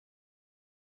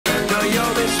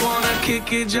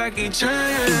kick it, Jackie Chan.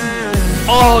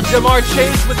 Oh, Ja'Marr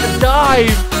Chase with the dive.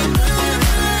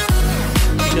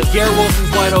 Because Garrett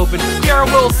Wilson's wide open.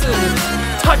 Garrett Wilson,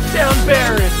 touchdown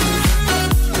Bears.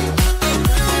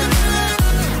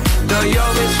 The yo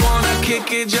bitch wanna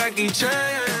kick it, Jackie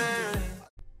Chan.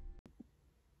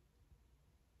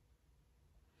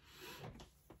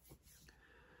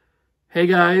 Hey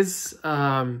guys,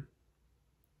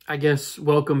 I guess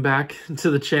welcome back to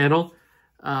the channel.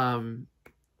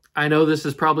 I know this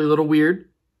is probably a little weird.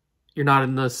 You're not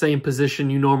in the same position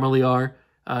you normally are.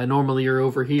 Normally you're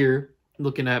over here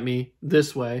looking at me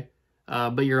this way,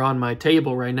 but you're on my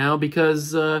table right now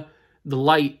because the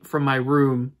light from my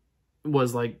room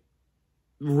was like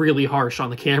really harsh on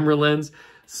the camera lens.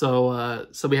 So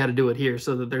we had to do it here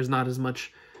so that there's not as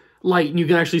much light and you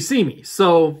can actually see me.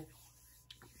 So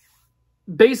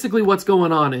basically what's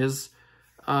going on is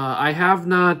I have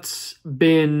not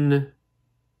been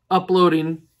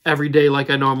uploading every day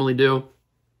like I normally do.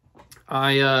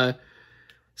 I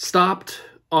stopped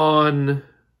on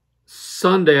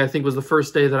Sunday, I think was the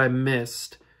first day that I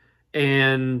missed,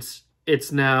 and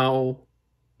it's now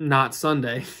not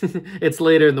Sunday. It's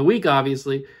later in the week,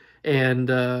 obviously, and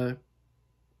I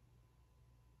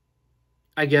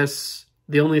guess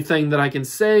the only thing that I can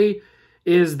say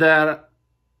is that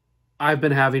I've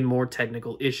been having more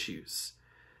technical issues.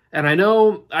 And I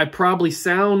know I probably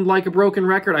sound like a broken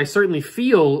record. I certainly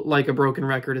feel like a broken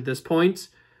record at this point.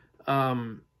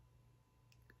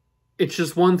 It's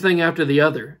just one thing after the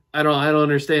other. I don't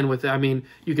understand with it. I mean,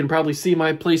 you can probably see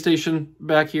my PlayStation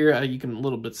back here. You can a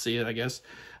little bit see it, I guess.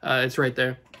 It's right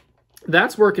there.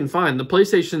 That's working fine. The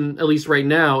PlayStation, at least right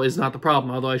now, is not the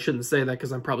problem. Although I shouldn't say that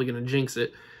because I'm probably going to jinx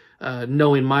it,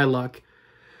 knowing my luck.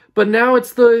 But now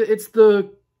it's the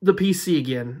PC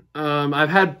again. I've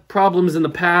had problems in the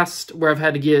past where I've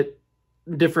had to get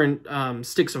different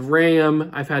sticks of RAM.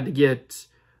 I've had to get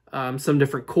some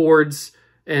different cords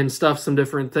and stuff, some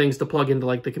different things to plug into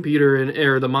like the computer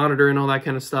or the monitor and all that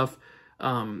kind of stuff.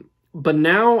 But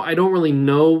now I don't really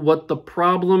know what the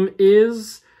problem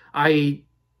is. I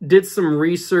did some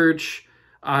research.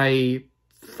 I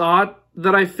thought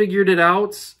that I figured it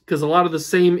out because a lot of the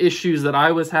same issues that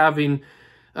I was having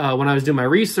when I was doing my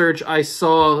research, I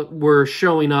saw were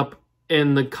showing up,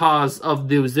 and the cause of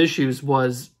those issues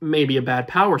was maybe a bad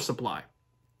power supply.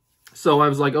 So I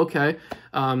was like, okay,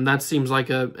 that seems like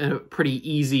a pretty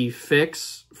easy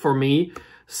fix for me.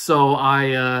 So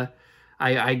I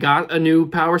got a new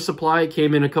power supply. It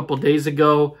came in a couple days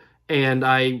ago, and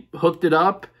I hooked it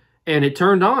up, and it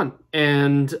turned on.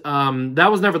 And that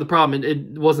was never the problem.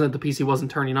 It wasn't that the PC wasn't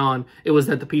turning on. It was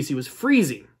that the PC was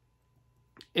freezing.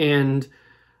 And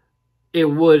it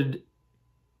would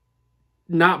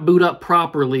not boot up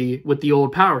properly with the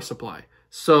old power supply.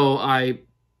 So I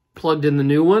plugged in the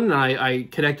new one, I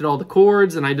connected all the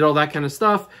cords, and I did all that kind of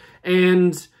stuff,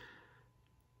 and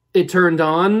it turned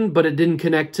on, but it didn't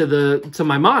connect to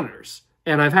my monitors.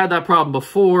 And I've had that problem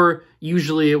before.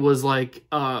 Usually it was like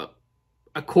a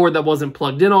cord that wasn't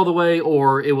plugged in all the way,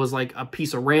 or it was like a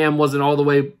piece of RAM wasn't all the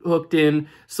way hooked in.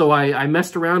 So I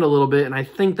messed around a little bit, and I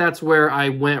think that's where I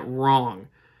went wrong.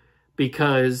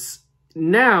 Because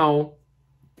now,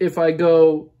 if I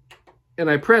go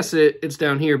and I press it, it's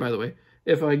down here, by the way.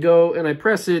 If I go and I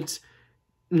press it,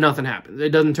 nothing happens. It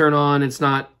doesn't turn on. It's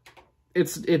not,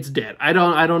 it's dead. I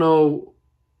don't know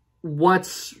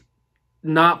what's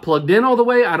not plugged in all the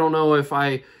way. I don't know if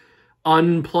I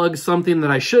unplugged something that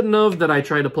I shouldn't have, that I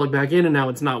tried to plug back in and now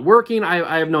it's not working.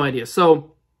 I have no idea.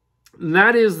 So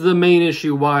that is the main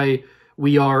issue why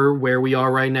we are where we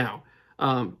are right now.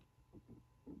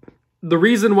 The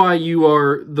reason why you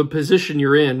are the position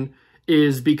you're in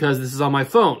is because this is on my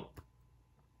phone.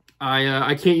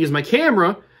 I can't use my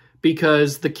camera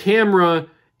because the camera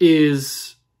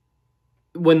is,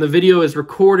 when the video is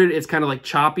recorded, it's kind of like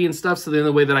choppy and stuff. So the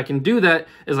only way that I can do that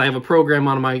is I have a program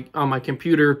on my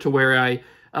computer to where I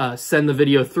send the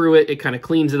video through it. It kind of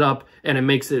cleans it up and it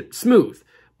makes it smooth.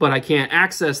 But I can't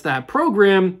access that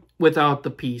program without the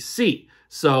PC.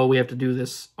 So we have to do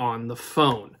this on the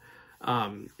phone.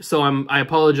 So I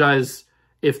apologize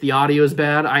if the audio is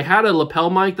bad. I had a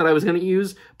lapel mic that I was going to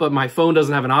use, but my phone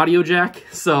doesn't have an audio jack,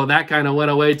 so that kind of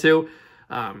went away too.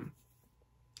 So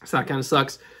that kind of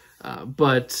sucks.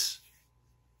 But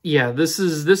yeah, this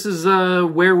is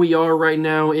where we are right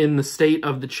now in the state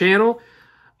of the channel.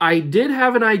 I did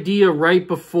have an idea right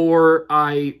before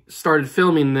I started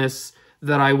filming this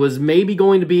that I was maybe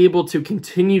going to be able to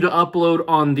continue to upload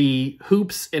on the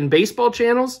hoops and baseball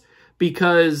channels,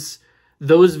 because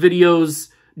those videos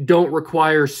don't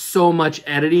require so much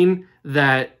editing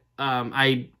that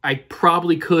I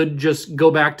probably could just go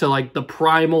back to like the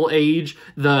primal age,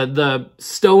 the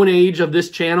stone age of this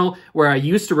channel, where I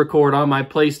used to record on my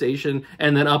PlayStation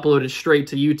and then upload it straight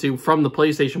to YouTube from the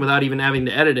PlayStation without even having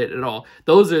to edit it at all.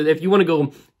 Those are, if you want to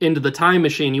go into the time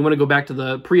machine, you want to go back to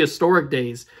the prehistoric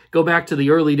days, go back to the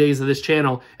early days of this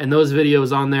channel, and those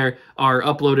videos on there are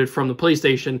uploaded from the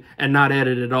PlayStation and not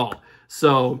edited at all.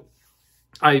 So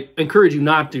I encourage you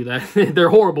not to do that. They're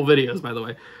horrible videos, by the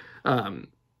way.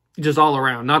 Just all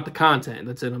around, not the content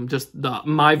that's in them, just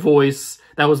my voice.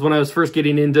 That was when I was first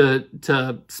getting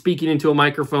into speaking into a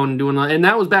microphone and doing, and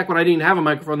that was back when I didn't have a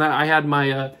microphone. That I had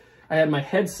my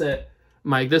headset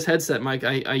mic, this headset mic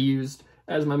I used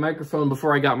as my microphone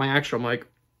before I got my actual mic,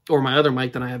 or my other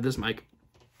mic. Then I have this mic.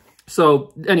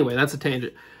 So anyway, that's a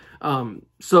tangent.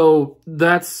 So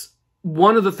that's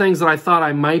one of the things that I thought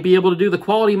I might be able to do. The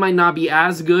quality might not be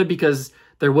as good because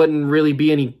there wouldn't really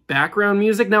be any background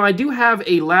music. Now, I do have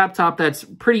a laptop that's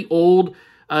pretty old.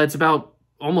 It's about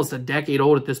almost a decade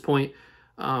old at this point.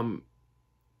 And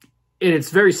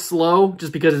it's very slow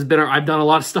just because I've done a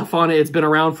lot of stuff on it. It's been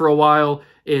around for a while.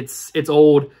 It's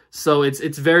old, so it's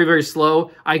very, very slow.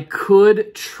 I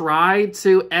could try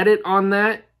to edit on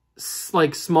that,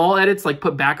 like small edits, like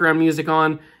put background music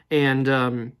on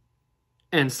and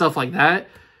stuff like that.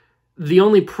 The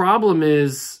only problem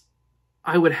is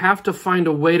I would have to find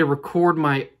a way to record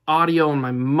my audio on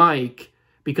my mic,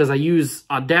 because I use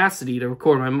Audacity to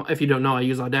record my, if you don't know, I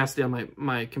use Audacity on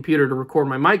my computer to record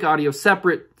my mic audio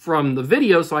separate from the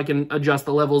video, so I can adjust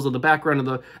the levels of the background of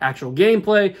the actual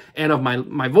gameplay and of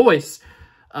my voice.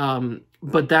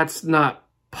 But that's not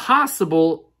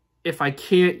possible if I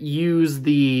can't use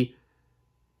the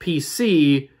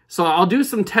PC. So I'll do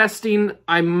some testing.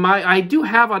 I do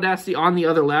have Audacity on the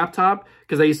other laptop,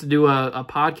 because I used to do a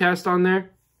podcast on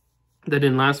there that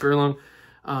didn't last very long.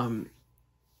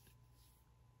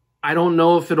 I don't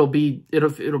know if it'll be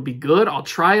good. I'll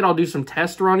try it. I'll do some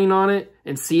test running on it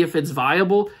and see if it's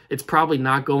viable. It's probably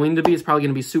not going to be. It's probably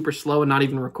going to be super slow and not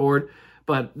even record.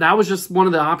 But that was just one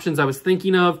of the options I was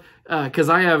thinking of, because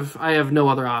I have no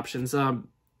other options.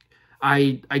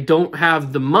 I don't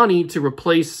have the money to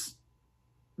replace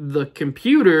the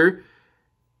computer,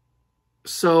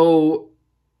 so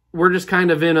we're just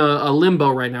kind of in a limbo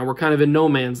right now. We're kind of in no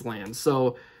man's land.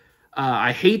 So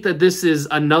I hate that this is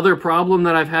another problem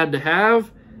that I've had to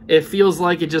have. It feels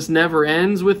like it just never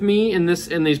ends with me in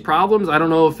these problems. I don't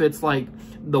know if it's like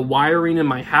the wiring in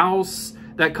my house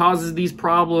that causes these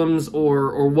problems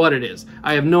or what it is.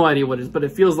 I have no idea what it is, but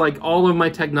it feels like all of my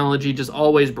technology just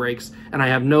always breaks, and I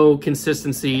have no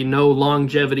consistency, no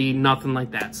longevity, nothing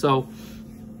like that. So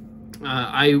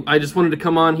I just wanted to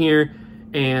come on here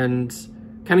and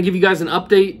kind of give you guys an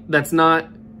update that's not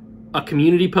a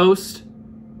community post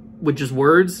with just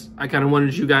words. I kind of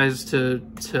wanted you guys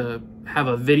to have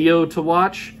a video to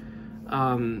watch.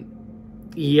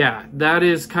 Yeah, that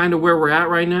is kind of where we're at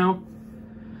right now.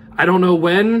 I don't know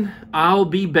when I'll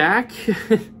be back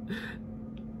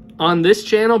on this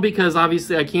channel, because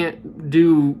obviously I can't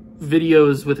do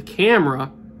videos with a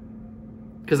camera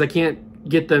because I can't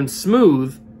get them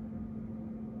smooth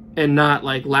and not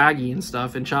like laggy and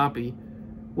stuff and choppy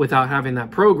without having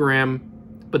that program.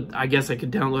 But I guess I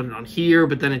could download it on here,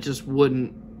 but then it just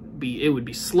wouldn't be, it would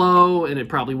be slow and it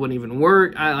probably wouldn't even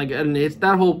work. And it's,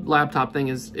 that whole laptop thing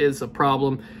is a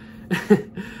problem.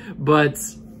 But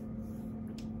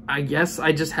I guess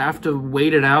I just have to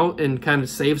wait it out and kind of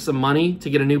save some money to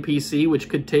get a new PC, which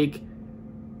could take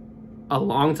a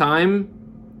long time.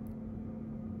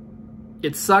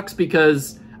 It sucks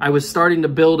because I was starting to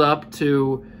build up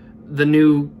to the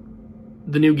new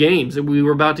games, and we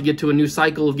were about to get to a new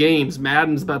cycle of games.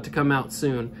 Madden's about to come out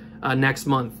soon, next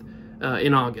month,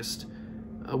 in August.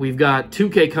 We've got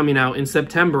 2K coming out in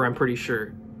September, I'm pretty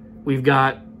sure. We've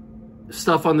got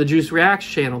stuff on the Juice Reacts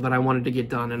channel that I wanted to get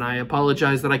done, and I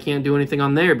apologize that I can't do anything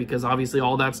on there because obviously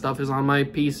all that stuff is on my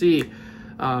PC.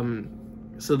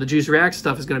 So the Juice Reacts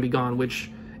stuff is going to be gone, which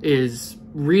is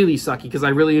really sucky because I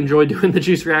really enjoy doing the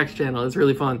Juice Reacts channel. It's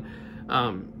really fun.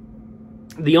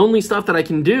 The only stuff that I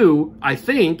can do, I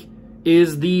think,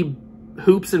 is the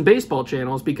hoops and baseball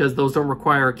channels, because those don't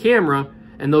require a camera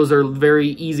and those are very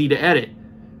easy to edit.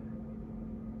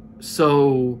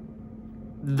 So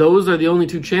those are the only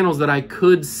two channels that I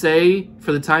could say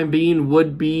for the time being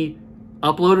would be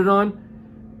uploaded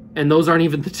on, and those aren't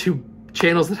even the two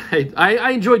channels that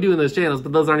I enjoy doing those channels,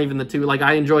 but those aren't even the two. Like,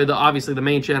 I enjoy obviously the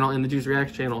main channel and the Juice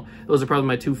Reacts channel. Those are probably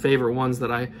my two favorite ones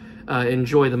that I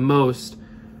enjoy the most.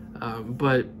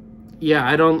 But yeah,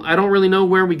 I don't really know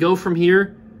where we go from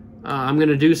here. I'm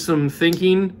gonna do some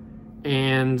thinking,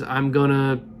 and I'm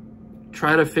gonna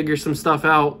try to figure some stuff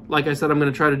out. Like I said, I'm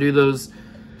going to try to do those.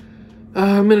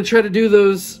 I'm going to try to do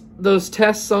those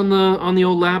tests on the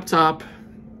old laptop.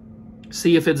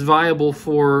 See if it's viable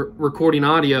for recording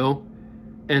audio,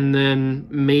 and then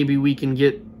maybe we can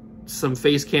get some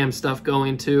face cam stuff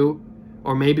going too,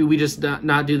 or maybe we just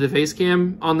not do the face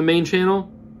cam on the main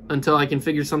channel until I can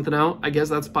figure something out. I guess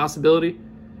that's a possibility.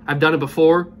 I've done it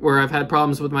before where I've had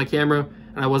problems with my camera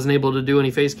and I wasn't able to do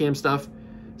any face cam stuff,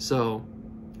 so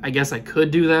I guess I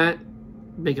could do that,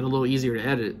 make it a little easier to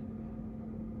edit.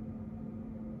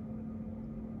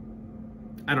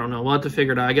 I don't know. We'll have to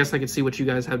figure it out. I guess I could see what you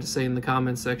guys have to say in the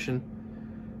comments section.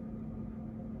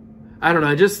 I don't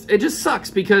know. It just sucks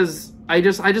because I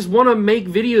just want to make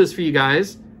videos for you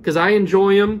guys because I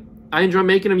enjoy them. I enjoy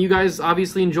making them. You guys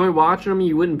obviously enjoy watching them.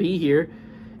 You wouldn't be here,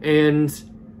 and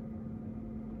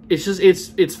it's just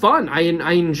it's fun. I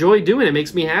enjoy doing it. It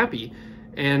makes me happy,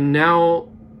 and now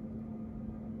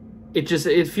it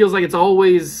feels like it's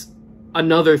always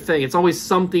another thing. It's always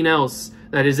something else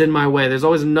that is in my way. There's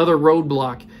always another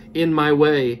roadblock in my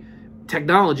way,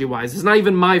 technology-wise. It's not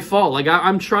even my fault. Like,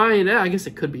 I'm trying. I guess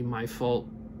it could be my fault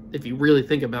if you really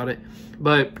think about it.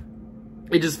 But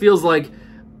it just feels like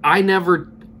I never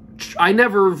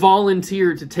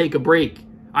volunteer to take a break.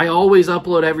 I always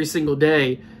upload every single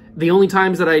day. The only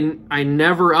times that I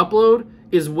never upload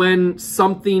is when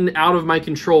something out of my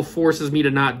control forces me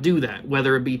to not do that,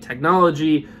 whether it be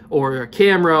technology or a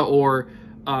camera or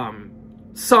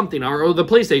something, or the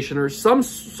PlayStation, or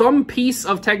some piece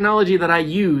of technology that I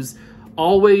use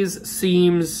always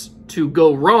seems to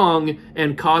go wrong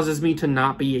and causes me to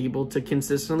not be able to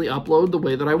consistently upload the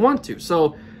way that I want to.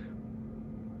 So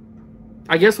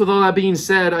I guess with all that being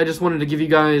said, I just wanted to give you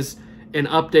guys an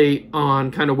update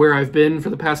on kind of where I've been for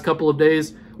the past couple of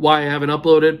days, why I haven't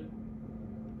uploaded,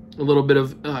 a little bit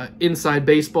of inside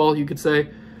baseball, you could say,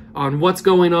 on what's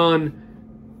going on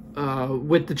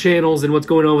with the channels and what's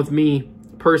going on with me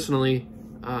personally.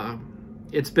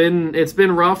 It's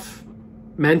been rough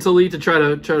mentally to try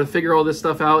to figure all this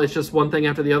stuff out. It's just one thing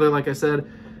after the other, like I said.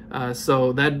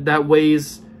 So that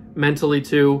weighs mentally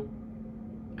too.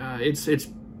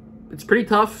 It's pretty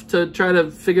tough to try to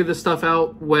figure this stuff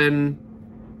out when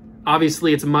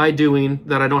obviously it's my doing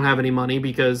that I don't have any money,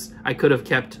 because I could have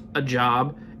kept a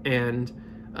job and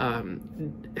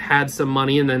had some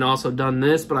money and then also done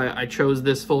this, but I chose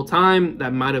this full time.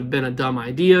 That might have been a dumb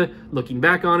idea looking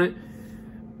back on it,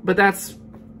 but that's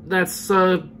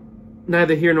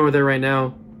neither here nor there right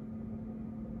now.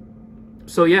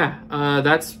 So yeah,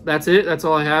 that's it. That's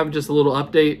all I have. Just a little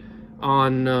update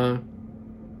on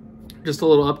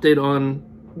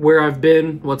where I've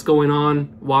been, what's going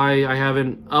on, why I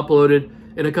haven't uploaded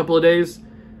in a couple of days.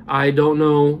 I don't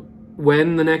know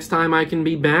when the next time I can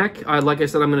be back. Like I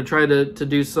said, I'm going to try to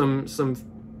do some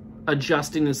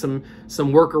adjusting and some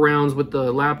workarounds with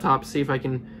the laptop, see if I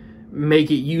can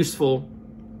make it useful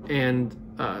and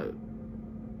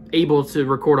able to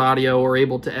record audio or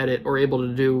able to edit or able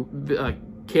to do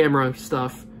camera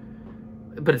stuff.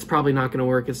 But it's probably not going to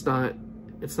work. It's not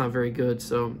very good.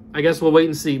 So I guess we'll wait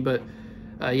and see. But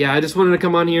yeah, I just wanted to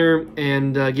come on here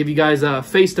and give you guys a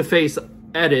face-to-face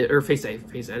edit, or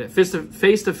face-to-face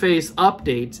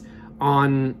update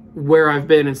on where I've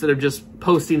been, instead of just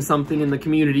posting something in the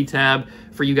community tab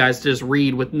for you guys to just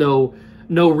read with no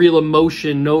real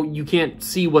emotion. You can't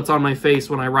see what's on my face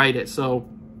when I write it. So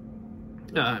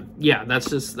yeah, that's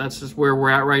just where we're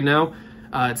at right now.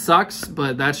 It sucks,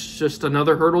 but that's just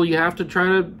another hurdle you have to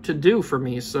try to do for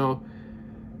me. So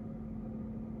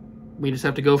we just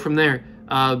have to go from there.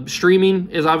 Streaming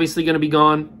is obviously going to be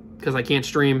gone because I can't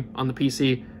stream on the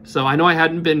PC. So I know I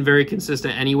hadn't been very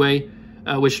consistent anyway.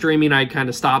 With streaming, I kind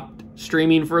of stopped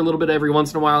streaming for a little bit. Every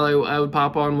once in a while, I would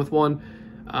pop on with one.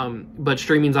 But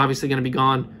streaming's obviously going to be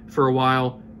gone for a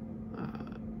while.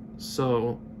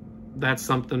 So that's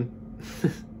something.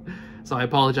 So I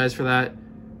apologize for that.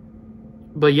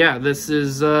 But yeah, this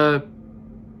is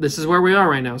where we are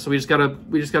right now. So we just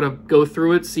gotta go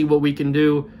through it, see what we can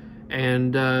do,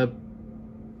 and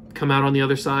come out on the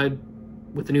other side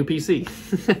with the new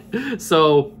PC.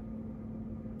 So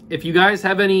if you guys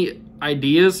have any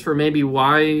ideas for maybe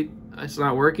why it's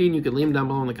not working, you could leave them down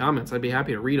below in the comments. I'd be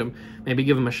happy to read them, maybe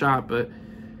give them a shot. But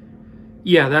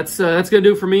yeah, that's gonna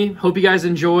do it for me. Hope you guys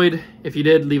enjoyed. If you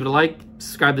did, leave it a like,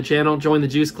 subscribe to the channel, join the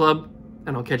Juice Club,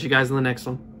 and I'll catch you guys in the next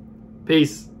one.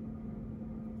 Peace.